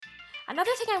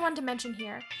Another thing I wanted to mention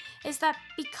here is that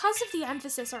because of the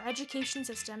emphasis our education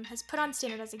system has put on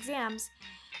standardized exams,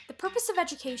 the purpose of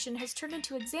education has turned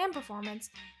into exam performance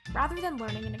rather than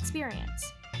learning and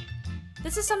experience.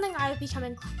 This is something I have become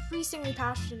increasingly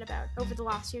passionate about over the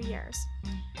last few years,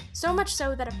 so much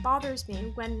so that it bothers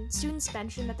me when students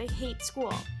mention that they hate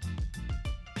school.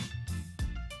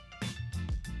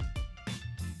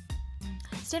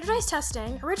 Standardized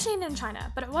testing originated in China,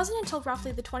 but it wasn't until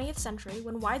roughly the 20th century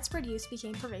when widespread use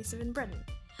became pervasive in Britain.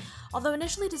 Although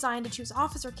initially designed to choose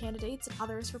officer candidates and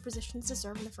others for positions to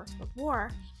serve in the First World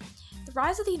War, the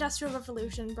rise of the Industrial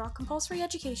Revolution brought compulsory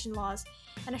education laws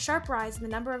and a sharp rise in the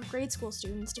number of grade school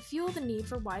students to fuel the need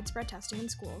for widespread testing in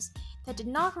schools that did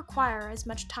not require as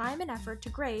much time and effort to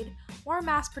grade or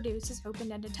mass produce as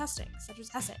open-ended testing, such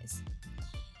as essays.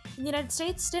 In the United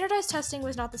States, standardized testing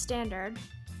was not the standard,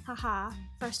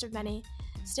 first of many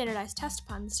standardized test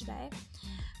puns today,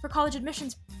 for college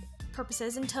admissions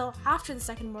purposes until after the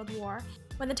Second World War,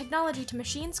 when the technology to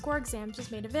machine score exams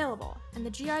was made available and the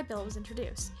GI Bill was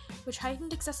introduced, which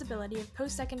heightened accessibility of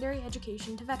post-secondary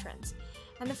education to veterans,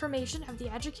 and the formation of the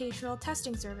Educational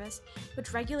Testing Service,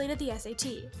 which regulated the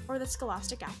SAT, or the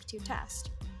Scholastic Aptitude Test.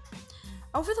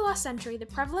 Over the last century, the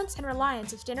prevalence and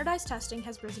reliance of standardized testing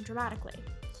has risen dramatically.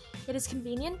 It is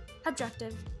convenient,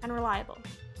 objective, and reliable.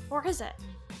 Or is it?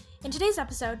 In today's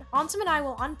episode, Ansum and I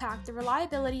will unpack the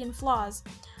reliability and flaws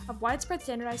of widespread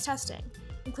standardized testing,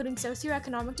 including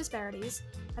socioeconomic disparities,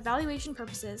 evaluation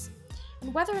purposes,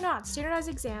 and whether or not standardized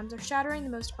exams are shattering the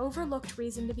most overlooked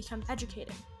reason to become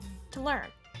educated, to learn,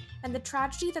 and the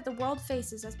tragedy that the world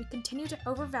faces as we continue to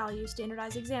overvalue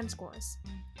standardized exam scores.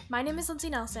 My name is Lindsay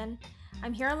Nelson.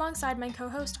 I'm here alongside my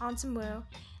co-host Ansum Wu,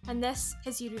 and this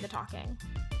is You Do the Talking.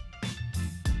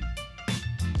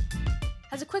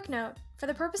 As a quick note, for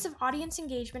the purpose of audience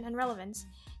engagement and relevance,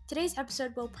 today's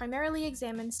episode will primarily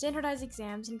examine standardized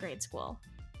exams in grade school.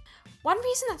 One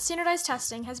reason that standardized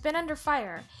testing has been under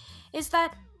fire is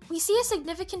that we see a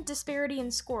significant disparity in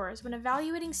scores when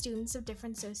evaluating students of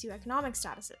different socioeconomic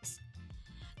statuses.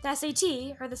 The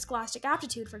SAT, or the Scholastic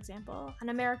Aptitude, for example, an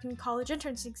American college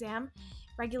entrance exam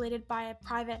regulated by a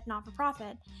private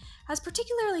not-for-profit, has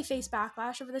particularly faced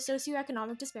backlash over the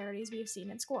socioeconomic disparities we have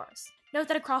seen in scores. Note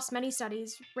that across many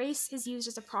studies, race is used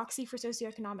as a proxy for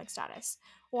socioeconomic status,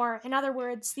 or, in other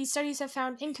words, these studies have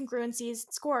found incongruencies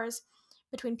in scores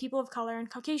between people of color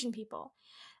and Caucasian people.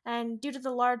 And due to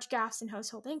the large gaps in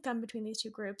household income between these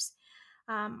two groups,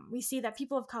 we see that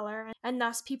people of color, and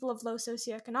thus people of low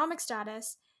socioeconomic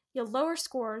status, yield lower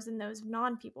scores than those of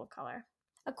non-people of color.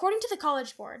 According to the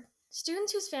College Board,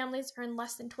 students whose families earn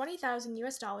less than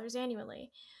 $20,000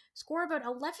 annually score about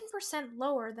 11%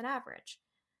 lower than average.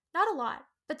 Not a lot,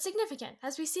 but significant,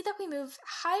 as we see that we move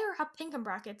higher up income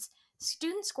brackets,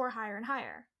 students score higher and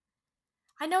higher.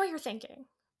 I know what you're thinking,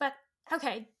 but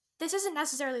okay, this isn't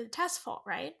necessarily the test's fault,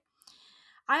 right?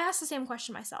 I asked the same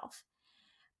question myself.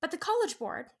 But the College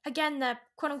Board, again the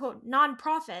quote-unquote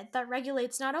non-profit that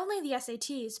regulates not only the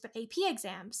SATs but AP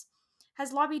exams,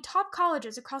 has lobbied top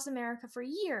colleges across America for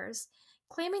years,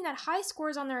 claiming that high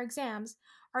scores on their exams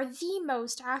are the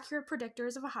most accurate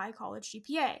predictors of a high college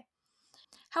GPA.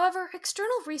 However,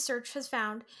 external research has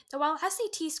found that while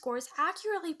SAT scores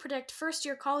accurately predict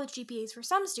first-year college GPAs for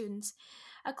some students,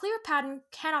 a clear pattern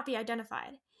cannot be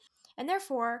identified, and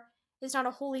therefore is not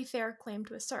a wholly fair claim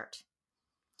to assert.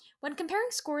 When comparing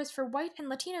scores for white and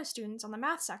Latino students on the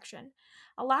math section,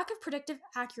 a lack of predictive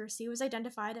accuracy was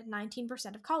identified at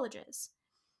 19% of colleges.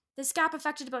 This gap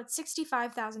affected about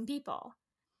 65,000 people.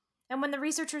 And when the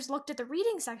researchers looked at the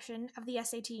reading section of the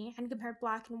SAT and compared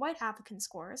black and white applicant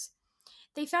scores,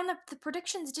 they found that the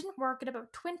predictions didn't work at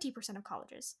about 20% of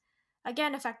colleges,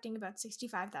 again affecting about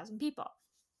 65,000 people.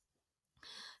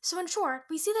 So in short,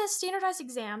 we see that a standardized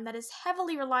exam that is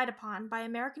heavily relied upon by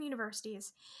American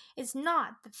universities is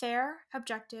not the fair,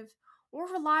 objective, or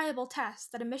reliable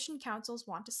test that admission councils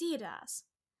want to see it as.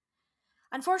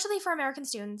 Unfortunately for American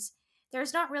students, there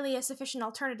is not really a sufficient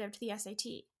alternative to the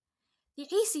SAT. The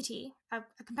ACT,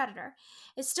 a competitor,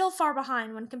 is still far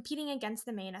behind when competing against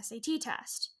the main SAT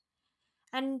test.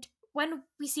 And when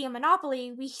we see a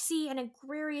monopoly, we see an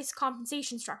egregious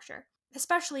compensation structure,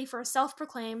 especially for a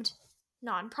self-proclaimed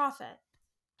non-profit.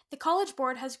 The College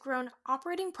Board has grown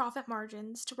operating profit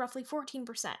margins to roughly 14%.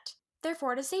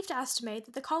 Therefore, it is safe to estimate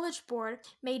that the College Board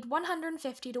made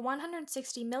 $150 to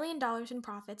 $160 million in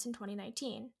profits in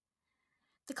 2019.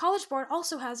 The College Board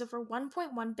also has over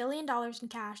 $1.1 billion in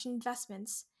cash and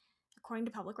investments, according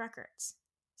to public records.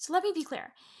 So let me be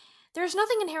clear. There is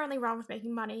nothing inherently wrong with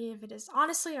making money if it is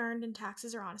honestly earned and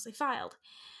taxes are honestly filed.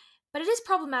 But it is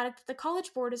problematic that the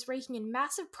College Board is raking in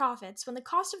massive profits when the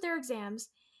cost of their exams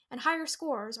and higher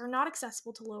scores are not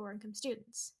accessible to lower income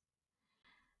students.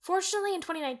 Fortunately, in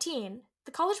 2019,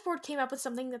 the College Board came up with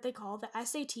something that they call the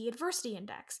SAT Adversity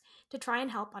Index to try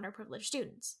and help underprivileged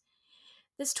students.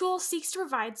 This tool seeks to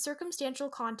provide circumstantial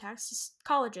context to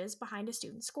colleges behind a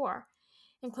student's score,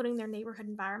 including their neighborhood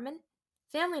environment,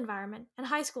 family environment, and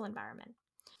high school environment.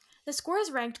 The score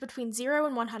is ranked between 0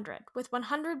 and 100, with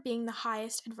 100 being the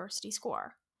highest adversity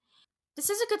score. This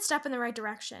is a good step in the right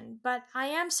direction, but I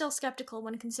am still skeptical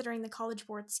when considering the College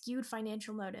Board's skewed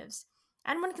financial motives,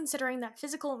 and when considering that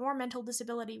physical or mental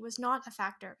disability was not a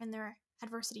factor in their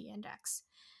adversity index.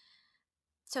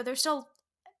 So there's still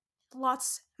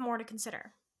lots more to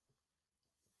consider.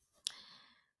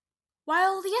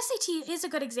 While the SAT is a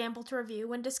good example to review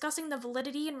when discussing the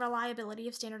validity and reliability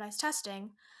of standardized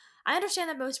testing, I understand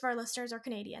that most of our listeners are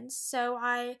Canadians, so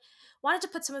I wanted to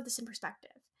put some of this in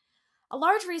perspective. A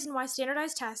large reason why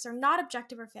standardized tests are not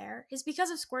objective or fair is because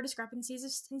of score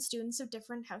discrepancies in students of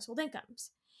different household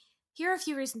incomes. Here are a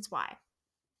few reasons why.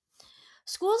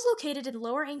 Schools located in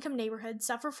lower income neighborhoods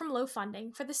suffer from low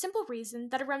funding for the simple reason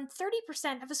that around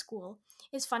 30% of a school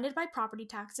is funded by property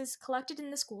taxes collected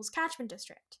in the school's catchment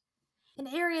district. In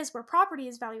areas where property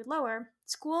is valued lower,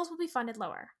 schools will be funded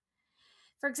lower.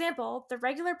 For example, the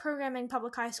regular programming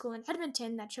public high school in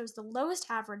Edmonton that shows the lowest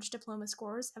average diploma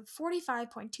scores of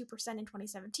 45.2% in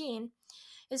 2017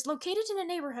 is located in a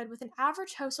neighborhood with an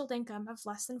average household income of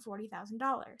less than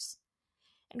 $40,000.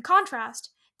 In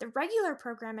contrast, the regular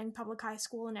programming public high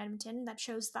school in Edmonton that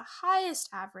shows the highest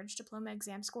average diploma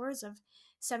exam scores of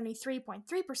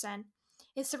 73.3%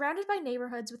 is surrounded by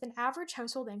neighborhoods with an average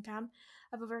household income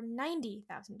of over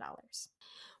 $90,000.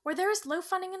 Where there is low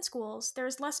funding in schools, there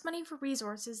is less money for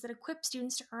resources that equip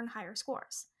students to earn higher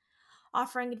scores.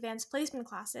 Offering advanced placement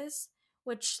classes,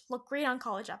 which look great on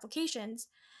college applications,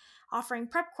 offering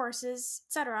prep courses,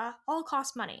 etc., all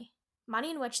cost money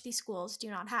in which these schools do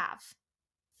not have.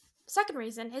 Second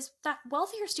reason is that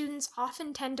wealthier students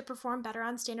often tend to perform better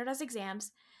on standardized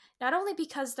exams, not only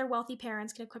because their wealthy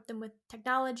parents can equip them with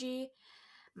technology,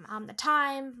 the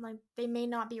time, like they may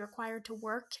not be required to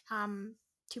work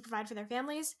to provide for their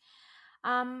families,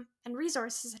 and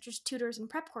resources such as tutors and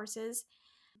prep courses,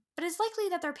 but it's likely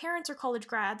that their parents are college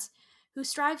grads who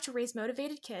strive to raise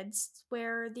motivated kids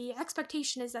where the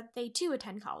expectation is that they too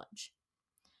attend college.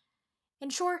 In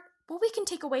short, what we can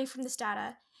take away from this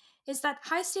data is that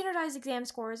high standardized exam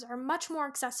scores are much more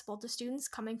accessible to students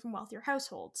coming from wealthier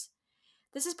households.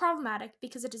 This is problematic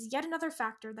because it is yet another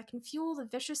factor that can fuel the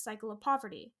vicious cycle of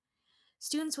poverty.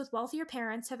 Students with wealthier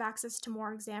parents have access to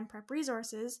more exam prep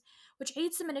resources, which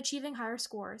aids them in achieving higher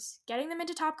scores, getting them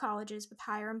into top colleges with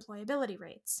higher employability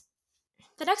rates.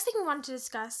 The next thing we wanted to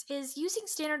discuss is using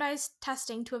standardized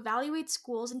testing to evaluate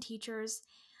schools and teachers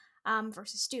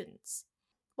versus students.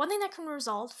 One thing that can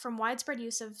result from widespread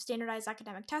use of standardized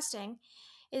academic testing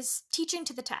is teaching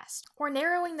to the test, or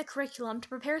narrowing the curriculum to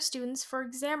prepare students for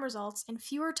exam results and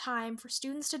fewer time for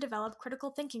students to develop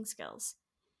critical thinking skills.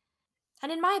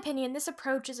 And in my opinion, this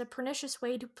approach is a pernicious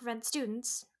way to prevent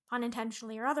students,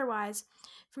 unintentionally or otherwise,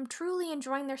 from truly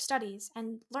enjoying their studies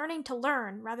and learning to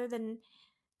learn rather than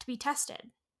to be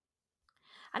tested.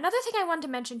 Another thing I want to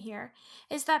mention here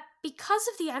is that because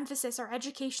of the emphasis our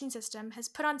education system has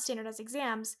put on standardized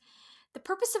exams, the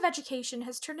purpose of education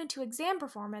has turned into exam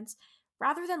performance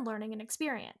rather than learning and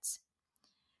experience.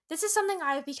 This is something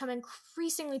I have become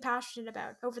increasingly passionate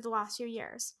about over the last few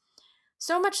years.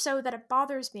 So much so that it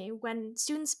bothers me when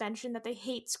students mention that they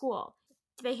hate school.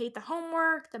 They hate the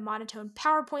homework, the monotone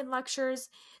PowerPoint lectures,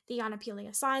 the unappealing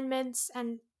assignments,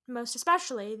 and most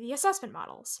especially the assessment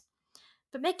models.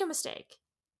 But make no mistake,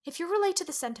 if you relate to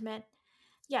the sentiment,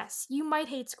 yes, you might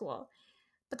hate school,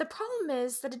 but the problem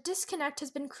is that a disconnect has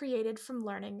been created from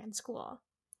learning and school.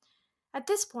 At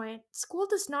this point, school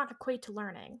does not equate to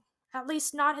learning, at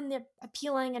least not in the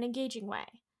appealing and engaging way.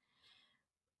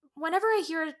 Whenever I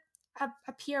hear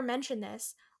a peer mention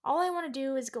this, all I want to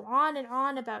do is go on and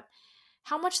on about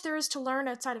how much there is to learn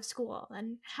outside of school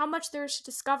and how much there is to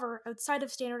discover outside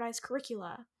of standardized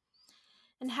curricula,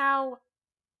 and how,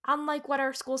 unlike what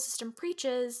our school system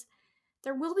preaches,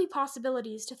 there will be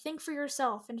possibilities to think for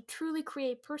yourself and to truly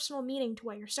create personal meaning to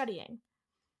what you're studying.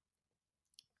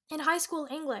 In high school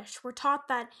English, we're taught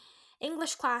that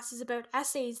English class is about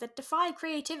essays that defy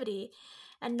creativity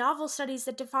and novel studies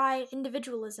that defy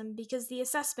individualism because the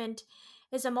assessment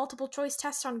is a multiple choice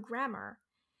test on grammar.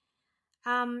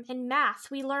 In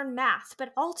math, we learn math,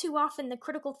 but all too often the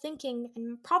critical thinking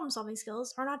and problem solving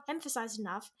skills are not emphasized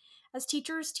enough as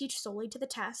teachers teach solely to the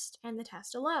test and the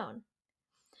test alone.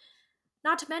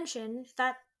 Not to mention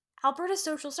that Alberta's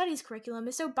social studies curriculum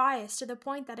is so biased to the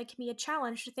point that it can be a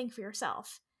challenge to think for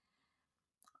yourself.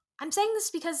 I'm saying this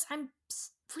because I'm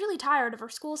really tired of our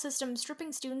school system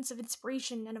stripping students of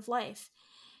inspiration and of life.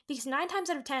 Because 9 times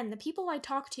out of 10, the people I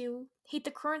talk to hate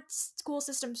the current school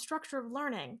system structure of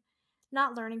learning,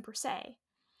 not learning per se.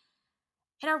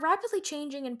 In our rapidly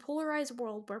changing and polarized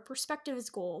world where perspective is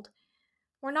gold,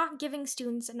 we're not giving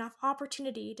students enough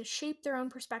opportunity to shape their own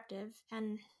perspective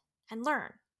and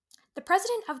learn. The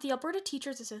president of the Alberta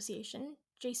Teachers Association,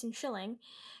 Jason Schilling,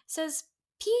 says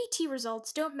PAT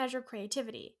results don't measure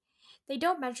creativity. They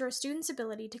don't measure a student's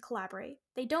ability to collaborate.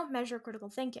 They don't measure critical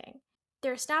thinking.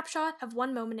 They're a snapshot of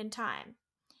one moment in time.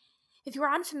 If you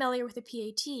are unfamiliar with the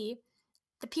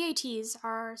PATs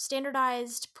are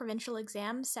standardized provincial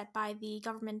exams set by the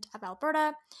government of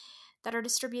Alberta that are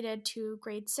distributed to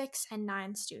grade 6 and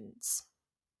 9 students.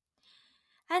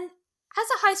 And as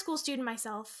a high school student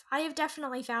myself, I have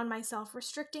definitely found myself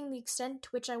restricting the extent to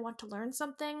which I want to learn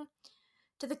something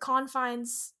to the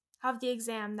confines of the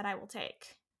exam that I will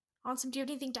take. Ansem, do you have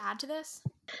anything to add to this?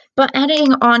 But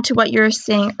adding on to what you were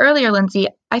saying earlier, Lindsay,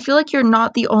 I feel like you're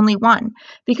not the only one,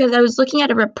 because I was looking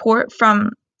at a report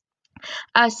from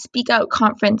a Speak Out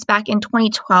conference back in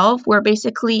 2012,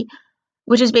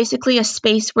 which is basically a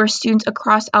space where students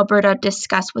across Alberta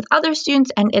discuss with other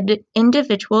students and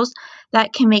individuals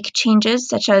that can make changes,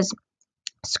 such as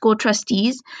school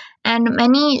trustees. And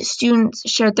many students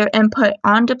shared their input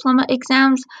on diploma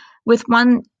exams, with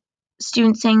one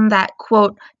student saying that,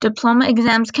 quote, diploma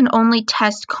exams can only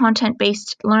test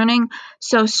content-based learning,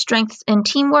 so strengths in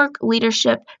teamwork,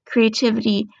 leadership,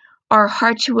 creativity are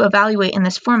hard to evaluate in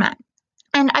this format.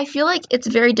 And I feel like it's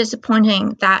very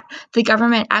disappointing that the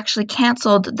government actually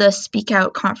canceled the Speak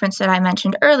Out conference that I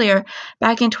mentioned earlier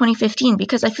back in 2015,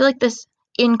 because I feel like this,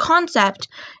 in concept,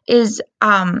 is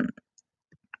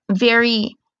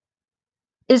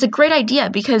a great idea,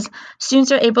 because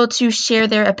students are able to share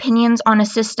their opinions on a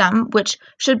system which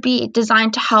should be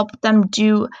designed to help them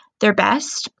do their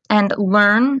best and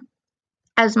learn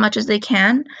as much as they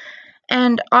can.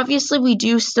 And obviously we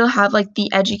do still have like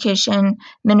the Education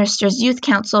Minister's Youth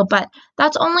Council, but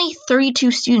that's only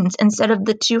 32 students instead of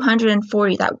the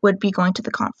 240 that would be going to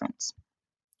the conference.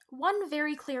 One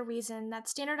very clear reason that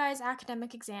standardized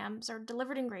academic exams are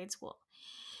delivered in grade school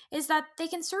is that they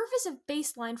can serve as a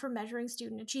baseline for measuring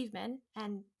student achievement,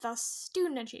 and thus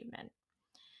student achievement.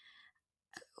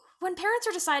 When parents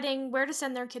are deciding where to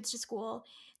send their kids to school,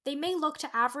 they may look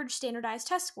to average standardized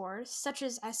test scores, such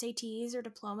as SATs or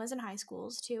diplomas in high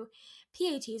schools, to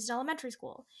PATs in elementary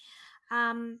school,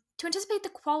 to anticipate the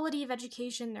quality of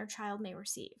education their child may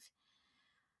receive.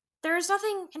 There is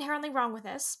nothing inherently wrong with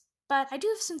this, but I do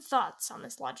have some thoughts on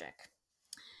this logic.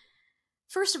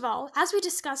 First of all, as we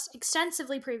discussed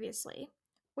extensively previously,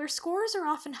 where scores are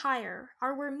often higher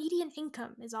are where median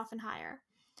income is often higher.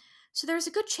 So there's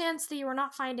a good chance that you are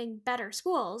not finding better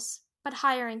schools, but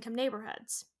higher income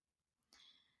neighborhoods.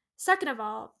 Second of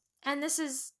all, and this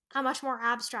is a much more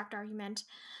abstract argument,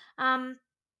 and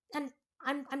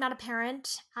I'm not a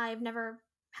parent, I've never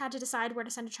had to decide where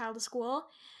to send a child to school,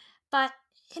 but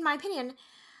in my opinion,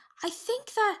 I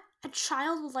think that a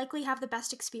child will likely have the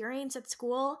best experience at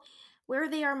school where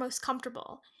they are most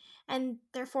comfortable, and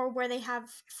therefore where they have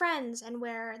friends and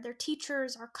where their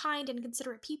teachers are kind and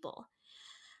considerate people.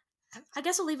 I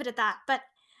guess I'll leave it at that, but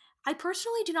I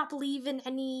personally do not believe in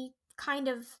any kind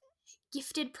of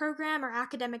gifted program or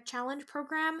academic challenge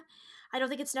program. I don't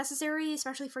think it's necessary,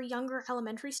 especially for younger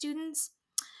elementary students.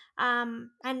 And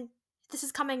this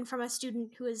is coming from a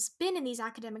student who has been in these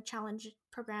academic challenge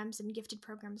programs and gifted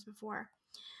programs before.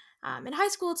 In high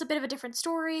school, it's a bit of a different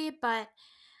story, but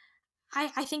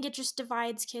I think it just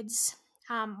divides kids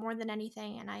more than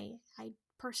anything, and I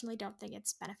personally don't think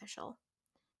it's beneficial.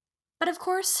 But of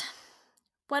course,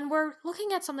 when we're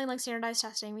looking at something like standardized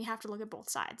testing, we have to look at both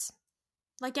sides,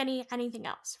 like anything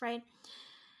else, right?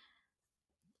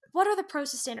 What are the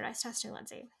pros to standardized testing,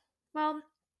 Lindsay? Well,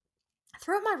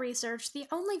 throughout my research, the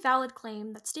only valid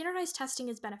claim that standardized testing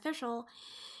is beneficial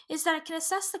is that it can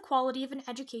assess the quality of an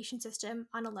education system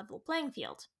on a level playing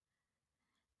field.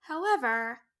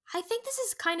 However, I think this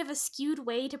is kind of a skewed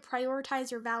way to prioritize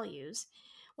your values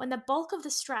when the bulk of the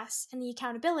stress and the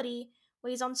accountability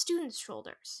weighs on students'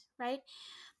 shoulders, right?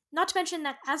 Not to mention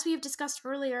that, as we have discussed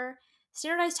earlier,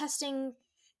 standardized testing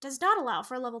does not allow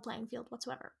for a level playing field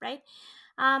whatsoever, right?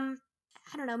 I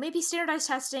don't know, maybe standardized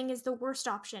testing is the worst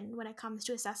option when it comes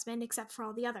to assessment, except for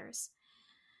all the others.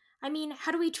 I mean,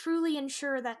 how do we truly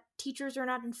ensure that teachers are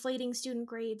not inflating student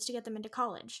grades to get them into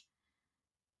college,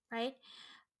 right?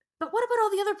 But what about all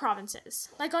the other provinces,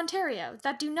 like Ontario,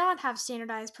 that do not have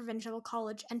standardized provincial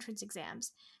college entrance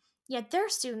exams, yet their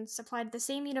students apply to the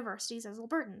same universities as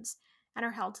Albertans and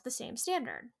are held to the same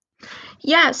standard?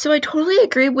 Yeah, so I totally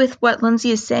agree with what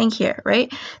Lindsay is saying here,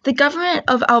 right? The government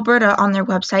of Alberta on their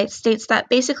website states that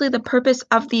basically the purpose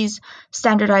of these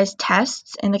standardized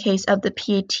tests, in the case of the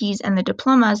PATs and the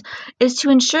diplomas, is to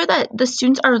ensure that the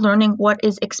students are learning what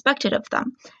is expected of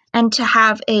them and to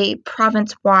have a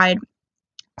province wide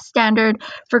standard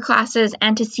for classes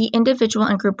and to see individual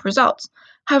and group results.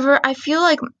 However, I feel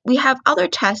like we have other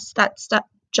tests that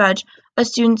judge a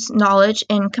student's knowledge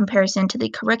in comparison to the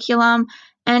curriculum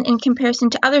and in comparison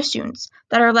to other students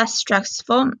that are less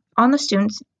stressful on the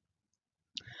students.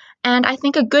 And I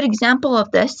think a good example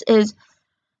of this is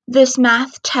this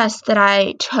math test that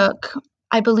I took.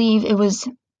 I believe it was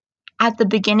at the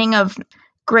beginning of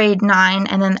grade 9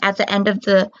 and then at the end of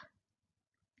the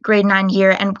grade 9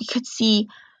 year, and we could see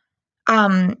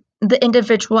the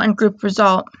individual and group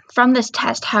result from this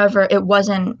test. However, it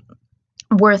wasn't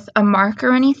worth a mark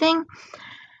or anything.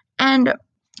 And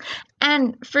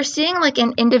for seeing like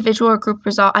an individual or group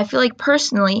result, I feel like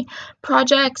personally,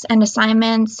 projects and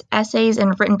assignments, essays,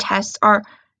 and written tests are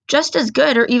just as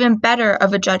good or even better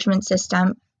of a judgment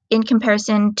system in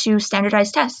comparison to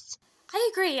standardized tests. I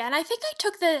agree, and I think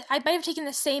I might have taken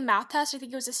the same math test. I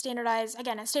think it was a standardized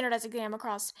exam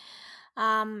across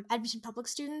Edmonton public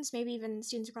students, maybe even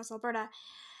students across Alberta.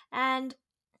 And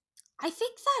I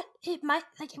think that it might,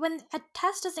 like, when a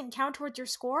test doesn't count towards your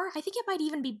score, I think it might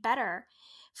even be better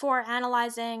for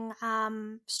analyzing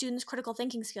students' critical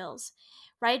thinking skills,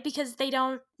 right? Because they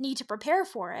don't need to prepare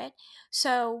for it.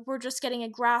 So we're just getting a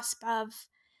grasp of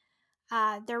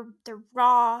their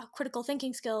raw critical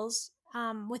thinking skills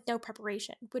with no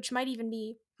preparation, which might even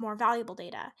be more valuable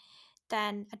data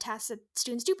than a test that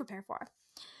students do prepare for.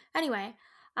 Anyway,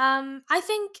 I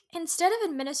think instead of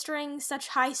administering such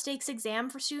high stakes exam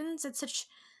for students at such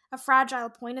a fragile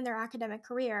point in their academic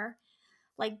career,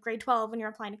 like grade 12 when you're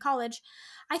applying to college,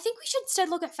 I think we should instead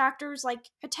look at factors like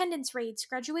attendance rates,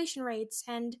 graduation rates,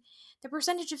 and the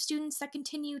percentage of students that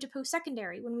continue to post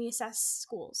secondary when we assess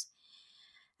schools.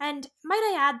 And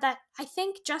might I add that I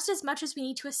think just as much as we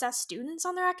need to assess students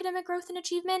on their academic growth and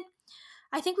achievement,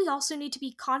 I think we also need to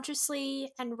be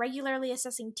consciously and regularly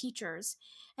assessing teachers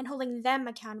and holding them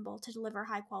accountable to deliver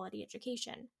high quality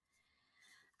education.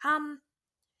 Um,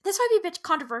 this might be a bit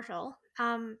controversial,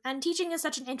 and teaching is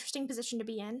such an interesting position to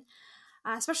be in,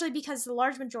 especially because the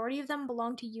large majority of them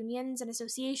belong to unions and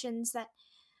associations that,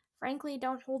 frankly,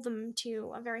 don't hold them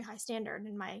to a very high standard,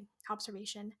 in my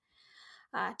observation.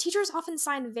 Teachers often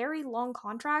sign very long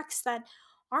contracts that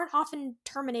aren't often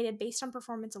terminated based on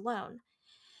performance alone.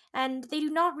 And they do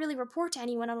not really report to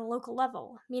anyone on a local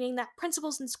level, meaning that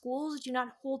principals in schools do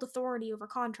not hold authority over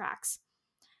contracts,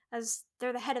 as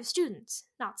they're the head of students,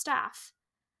 not staff.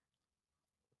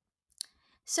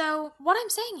 So, what I'm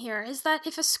saying here is that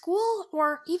if a school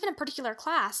or even a particular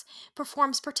class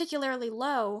performs particularly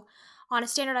low on a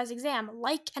standardized exam,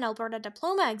 like an Alberta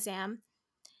diploma exam,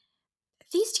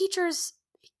 these teachers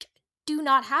do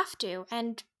not have to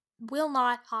and will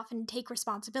not often take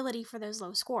responsibility for those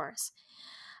low scores.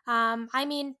 I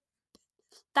mean,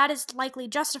 that is likely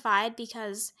justified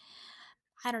because,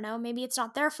 I don't know, maybe it's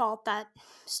not their fault that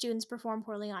students perform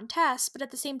poorly on tests, but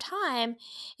at the same time,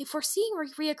 if we're seeing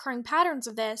reoccurring patterns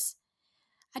of this,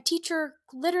 a teacher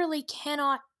literally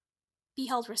cannot be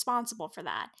held responsible for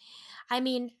that. I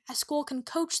mean, a school can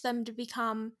coach them to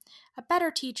become a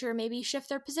better teacher, maybe shift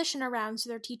their position around so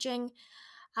they're teaching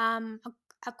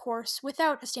a course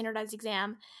without a standardized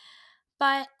exam.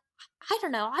 But I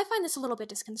don't know, I find this a little bit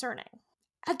disconcerting.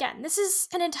 Again, this is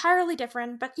an entirely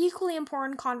different but equally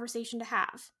important conversation to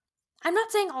have. I'm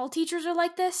not saying all teachers are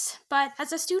like this, but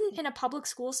as a student in a public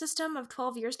school system of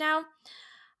 12 years now,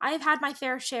 I have had my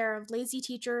fair share of lazy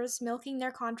teachers milking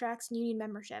their contracts and union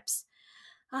memberships.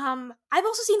 I've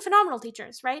also seen phenomenal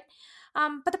teachers, right?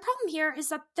 But the problem here is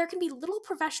that there can be little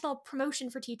professional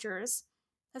promotion for teachers,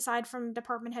 aside from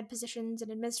department head positions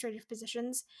and administrative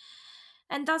positions,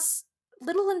 and thus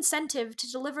little incentive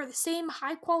to deliver the same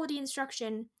high quality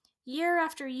instruction year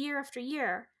after year after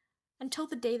year until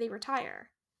the day they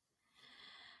retire.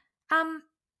 What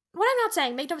I'm not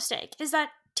saying, make no mistake, is that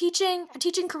a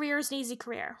teaching career is an easy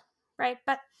career, right?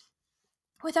 But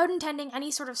without intending any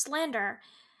sort of slander,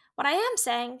 what I am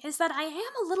saying is that I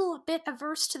am a little bit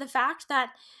averse to the fact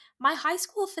that my high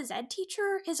school phys ed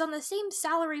teacher is on the same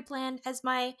salary plan as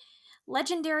my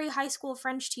legendary high school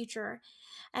French teacher,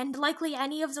 and likely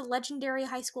any of the legendary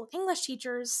high school English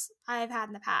teachers I've had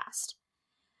in the past.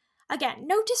 Again,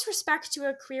 no disrespect to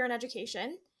a career in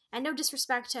education, and no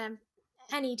disrespect to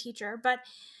any teacher, but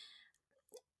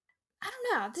I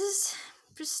don't know, this is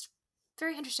just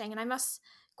very interesting, and I must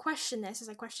question this as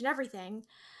I question everything.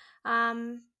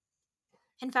 Um,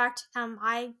 In fact,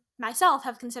 I myself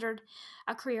have considered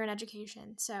a career in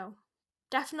education. So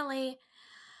definitely,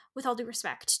 with all due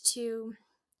respect to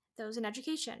those in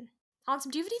education.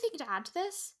 Ansem, do you have anything to add to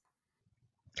this?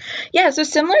 Yeah, so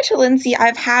similar to Lindsay,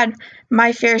 I've had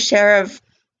my fair share of,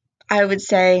 I would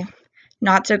say,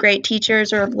 not so great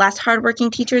teachers or less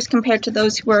hardworking teachers compared to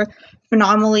those who were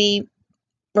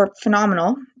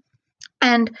phenomenal.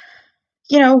 And,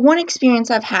 one experience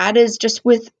I've had is just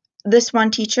with this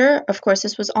one teacher. Of course,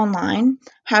 this was online.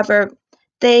 However,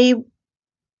 they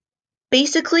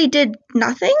basically did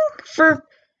nothing for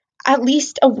at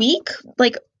least a week.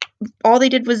 Like, all they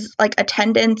did was like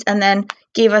attendance and then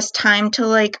gave us time to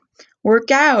like work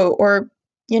out or,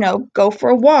 go for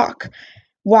a walk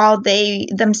while they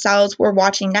themselves were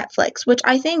watching Netflix, which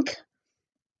I think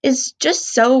is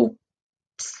just so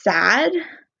sad.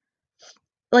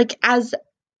 Like, as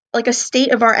like a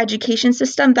state of our education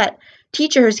system, that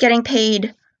teachers getting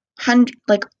paid around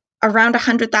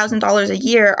 $100,000 a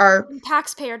year are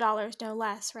taxpayer dollars, no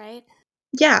less, right?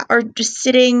 Yeah, are just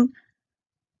sitting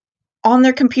on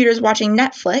their computers watching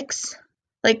Netflix.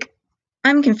 Like,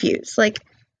 I'm confused. Like,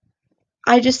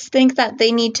 I just think that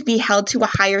they need to be held to a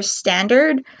higher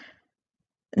standard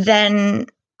than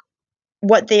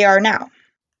what they are now.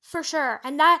 For sure.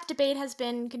 And that debate has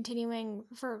been continuing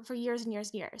for years and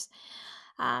years and years.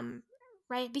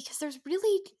 Right? Because there's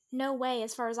really no way,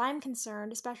 as far as I'm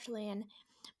concerned, especially in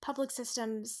public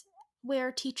systems,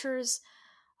 where teachers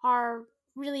are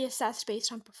really assessed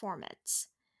based on performance,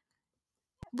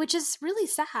 which is really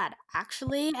sad,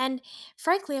 actually. And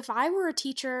frankly, if I were a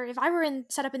teacher, if I were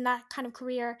set up in that kind of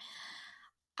career,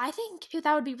 I think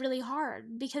that would be really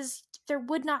hard because there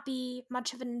would not be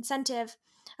much of an incentive,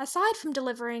 aside from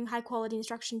delivering high quality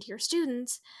instruction to your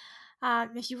students,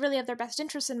 if you really have their best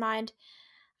interests in mind,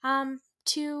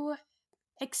 to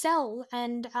excel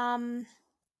and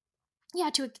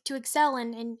to excel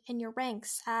in your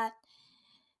ranks at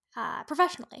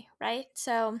professionally, right?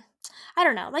 So I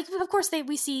don't know. Like, of course,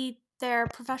 we see their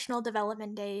professional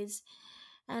development days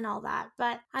and all that,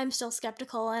 but I'm still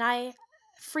skeptical, and I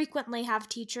frequently have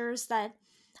teachers that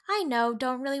I know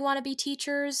don't really want to be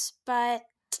teachers, but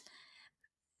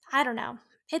I don't know.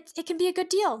 It can be a good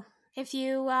deal if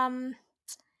you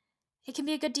it can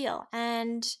be a good deal.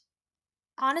 And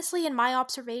honestly, in my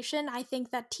observation, I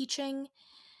think that teaching,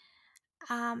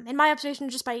 in my observation,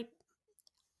 just by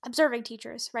observing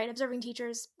teachers, right? Observing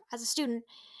teachers as a student,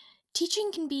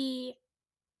 teaching can be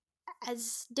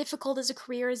as difficult as a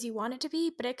career as you want it to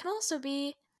be, but it can also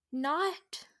be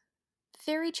not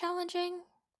very challenging.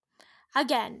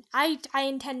 Again, I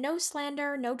intend no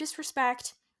slander, no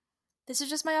disrespect. This is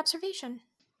just my observation.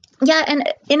 Yeah,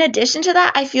 and in addition to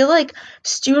that, I feel like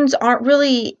students aren't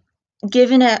really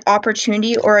given an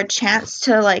opportunity or a chance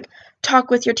to like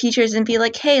talk with your teachers and be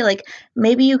like, hey, like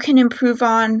maybe you can improve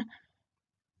on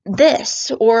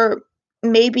this, or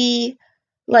maybe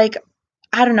like,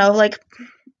 I don't know, like,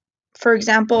 for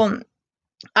example,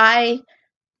 I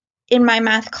in my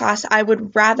math class, I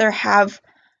would rather have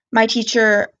my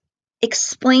teacher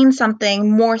explain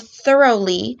something more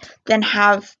thoroughly than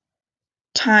have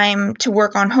time to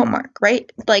work on homework,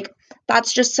 right? Like,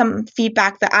 that's just some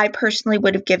feedback that I personally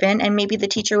would have given, and maybe the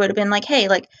teacher would have been like, hey,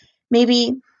 like,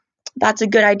 maybe that's a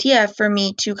good idea for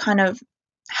me to kind of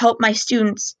help my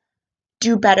students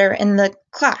do better in the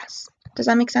class. Does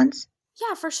that make sense?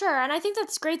 Yeah, for sure. And I think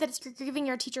that's great that you're giving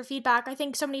your teacher feedback. I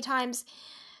think so many times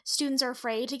students are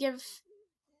afraid to give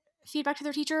feedback to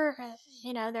their teacher.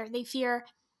 They fear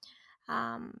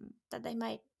that they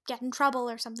might get in trouble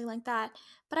or something like that.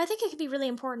 But I think it can be really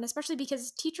important, especially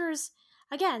because teachers,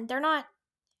 again,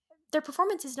 their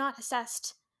performance is not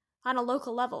assessed on a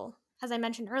local level, as I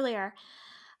mentioned earlier.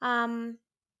 Um,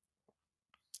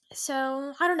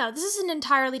 so I don't know. This is an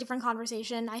entirely different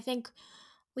conversation. I think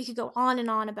we could go on and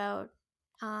on about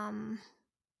um,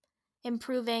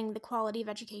 improving the quality of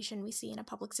education we see in a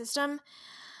public system,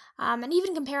 and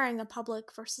even comparing a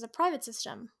public versus a private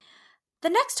system. The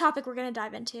next topic we're going to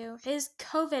dive into is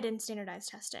COVID and standardized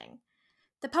testing.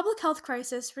 The public health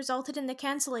crisis resulted in the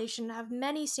cancellation of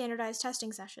many standardized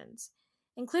testing sessions,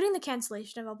 including the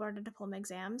cancellation of Alberta diploma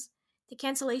exams, the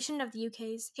cancellation of the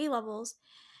UK's A levels,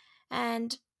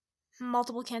 and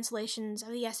multiple cancellations of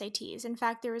the SATs. In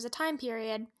fact, there was a time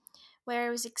period where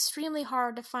it was extremely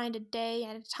hard to find a day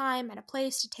and a time and a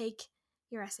place to take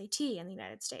your SAT in the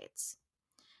United States.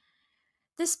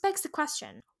 This begs the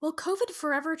question, will COVID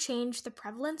forever change the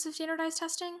prevalence of standardized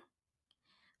testing?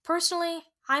 Personally,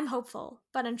 I'm hopeful,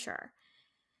 but unsure.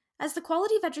 As the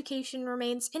quality of education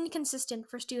remains inconsistent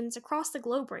for students across the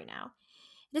globe right now,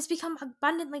 it has become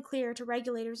abundantly clear to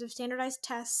regulators of standardized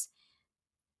tests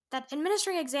that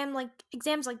administering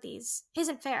exams like these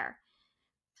isn't fair.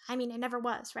 I mean, it never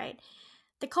was, right?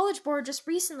 The College Board just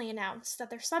recently announced that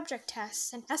their subject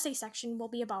tests and essay section will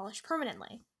be abolished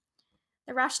permanently.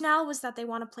 The rationale was that they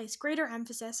want to place greater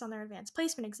emphasis on their advanced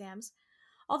placement exams,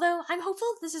 although I'm hopeful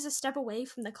this is a step away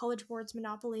from the College Board's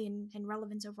monopoly and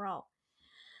relevance overall.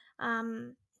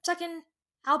 Second,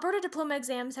 Alberta diploma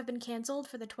exams have been canceled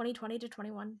for the 2020 to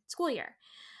 21 school year.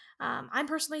 I'm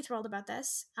personally thrilled about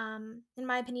this. In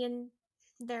my opinion,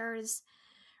 there's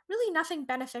really nothing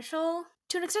beneficial,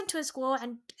 to an extent to a school,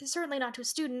 and certainly not to a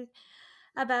student,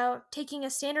 about taking a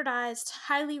standardized,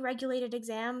 highly regulated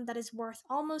exam that is worth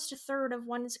almost a third of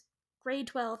one's grade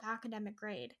 12 academic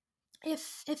grade.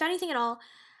 If anything at all,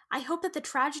 I hope that the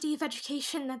tragedy of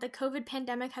education that the COVID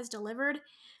pandemic has delivered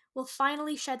will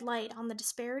finally shed light on the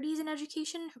disparities in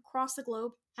education across the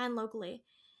globe and locally.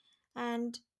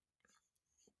 And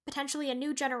potentially a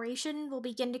new generation will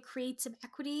begin to create some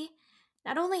equity,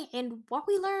 not only in what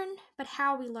we learn, but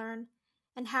how we learn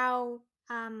and how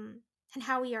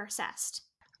we are assessed.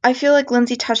 I feel like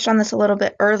Lindsay touched on this a little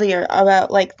bit earlier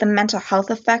about like the mental health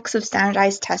effects of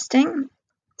standardized testing.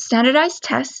 Standardized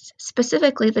tests,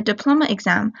 specifically the diploma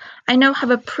exam, I know have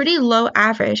a pretty low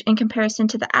average in comparison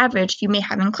to the average you may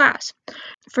have in class.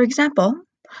 For example,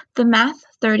 the Math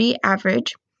 30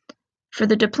 average for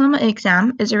the diploma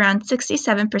exam is around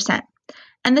 67%,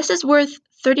 and this is worth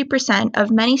 30%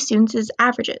 of many students'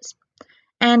 averages.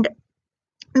 And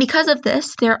because of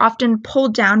this, they're often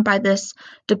pulled down by this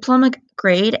diploma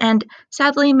grade, and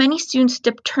sadly, many students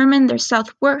determine their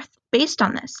self-worth based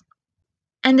on this.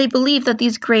 And they believe that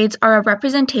these grades are a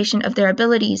representation of their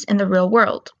abilities in the real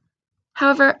world.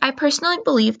 However, I personally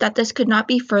believe that this could not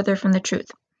be further from the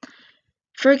truth.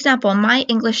 For example, my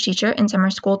English teacher in summer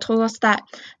school told us that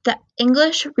the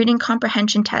English reading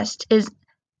comprehension test is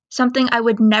something I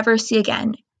would never see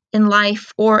again in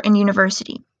life or in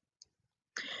university,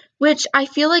 which I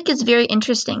feel like is very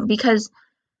interesting because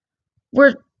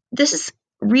this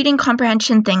reading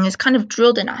comprehension thing is kind of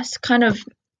drilled in us, kind of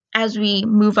as we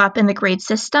move up in the grade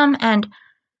system, and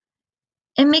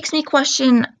it makes me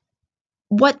question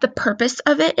what the purpose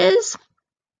of it is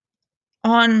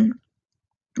on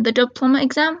the diploma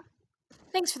exam.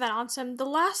 Thanks for that, Ansem. The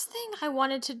last thing I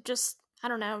wanted to just,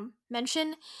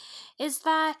 mention is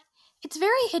that it's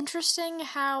very interesting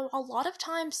how a lot of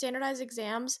times standardized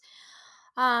exams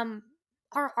are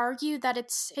argued that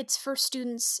it's for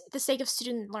students, the sake of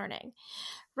student learning,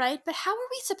 right? But how are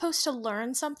we supposed to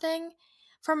learn something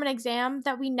from an exam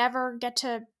that we never get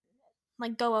to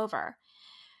go over,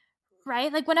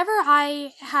 right? Like whenever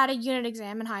I had a unit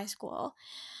exam in high school,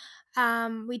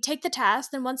 we'd take the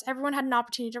test, and once everyone had an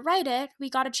opportunity to write it, we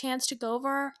got a chance to go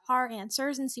over our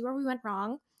answers and see where we went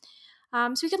wrong,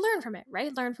 so we could learn from it,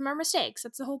 right? Learn from our mistakes.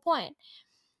 That's the whole point.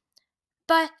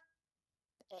 But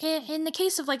in the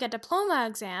case of a diploma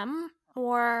exam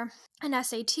or an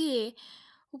SAT,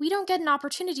 we don't get an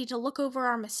opportunity to look over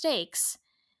our mistakes.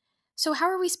 So how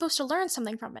are we supposed to learn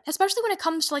something from it? Especially when it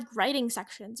comes to writing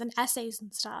sections and essays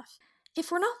and stuff.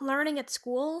 If we're not learning at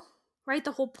school, right,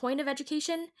 the whole point of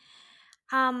education,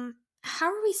 how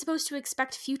are we supposed to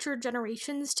expect future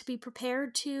generations to be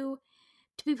prepared to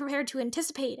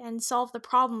anticipate and solve the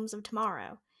problems of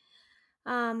tomorrow?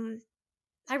 I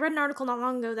read an article not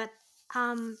long ago that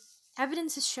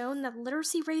evidence has shown that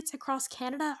literacy rates across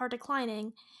Canada are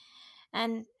declining,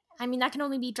 and that can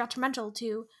only be detrimental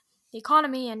to the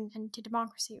economy and to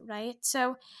democracy, right?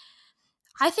 So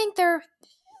I think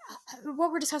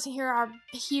what we're discussing here are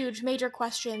huge, major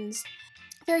questions,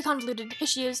 very convoluted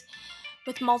issues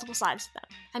with multiple sides to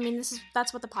them.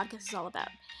 That's what the podcast is all about.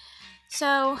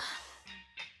 So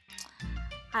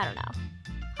I don't know.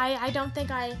 I don't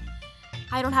think I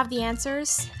don't have the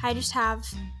answers. I just have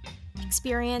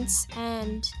experience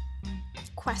and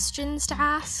questions to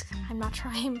ask. I'm not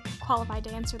sure I'm qualified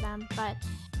to answer them, but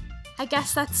I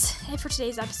guess that's it for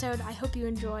today's episode. I hope you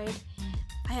enjoyed.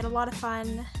 I had a lot of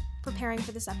fun preparing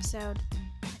for this episode.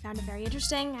 I found it very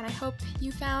interesting, and I hope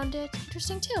you found it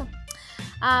interesting too.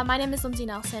 My name is Lindsay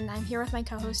Nelson. I'm here with my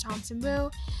co-host, Ansem Wu.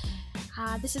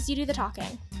 This is You Do the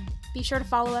Talking. Be sure to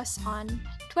follow us on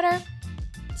Twitter,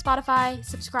 Spotify,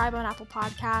 subscribe on Apple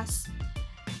Podcasts,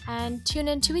 and tune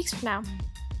in 2 weeks from now.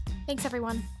 Thanks,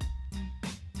 everyone.